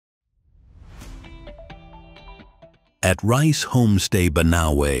At Rice Homestay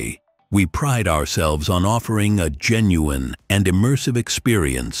Banaue, we pride ourselves on offering a genuine and immersive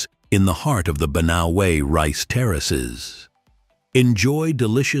experience in the heart of the Banaue rice terraces. Enjoy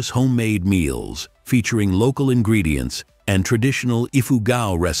delicious homemade meals featuring local ingredients and traditional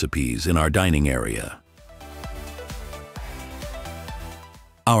ifugao recipes in our dining area.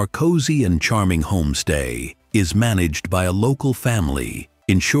 Our cozy and charming homestay is managed by a local family,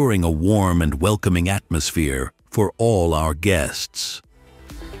 ensuring a warm and welcoming atmosphere for all our guests.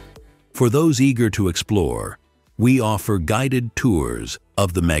 For those eager to explore, we offer guided tours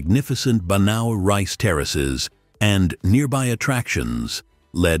of the magnificent Banaue rice terraces and nearby attractions,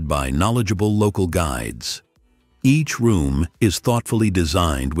 led by knowledgeable local guides. Each room is thoughtfully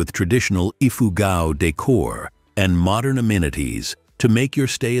designed with traditional ifugao decor and modern amenities to make your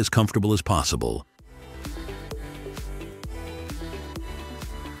stay as comfortable as possible.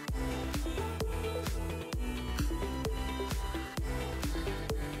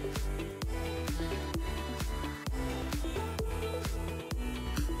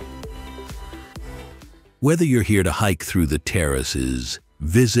 Whether you're here to hike through the terraces,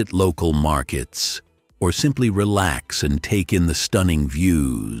 visit local markets, or simply relax and take in the stunning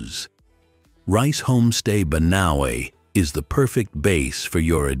views, Rice Homestay Banaue is the perfect base for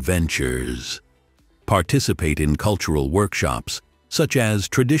your adventures. Participate in cultural workshops such as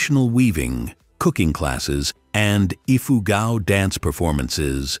traditional weaving, cooking classes, and ifugao dance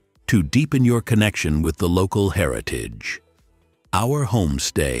performances to deepen your connection with the local heritage. Our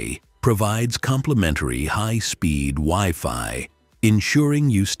homestay provides complimentary high-speed Wi-Fi,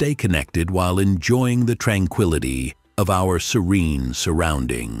 ensuring you stay connected while enjoying the tranquility of our serene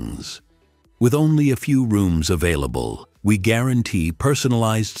surroundings. With only a few rooms available, we guarantee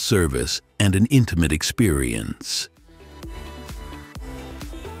personalized service and an intimate experience.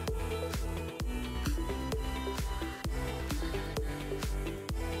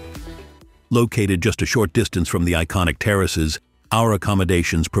 Located just a short distance from the iconic terraces, our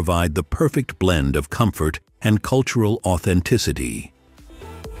accommodations provide the perfect blend of comfort and cultural authenticity.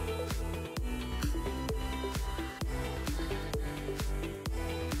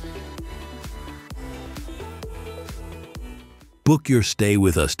 Book your stay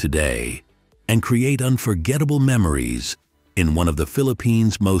with us today and create unforgettable memories in one of the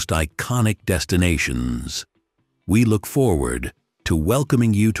Philippines' most iconic destinations. We look forward to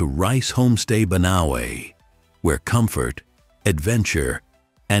welcoming you to Rice Homestay Banaue, where comfort, adventure,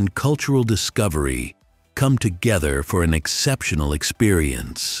 and cultural discovery come together for an exceptional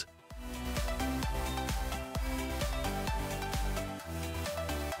experience.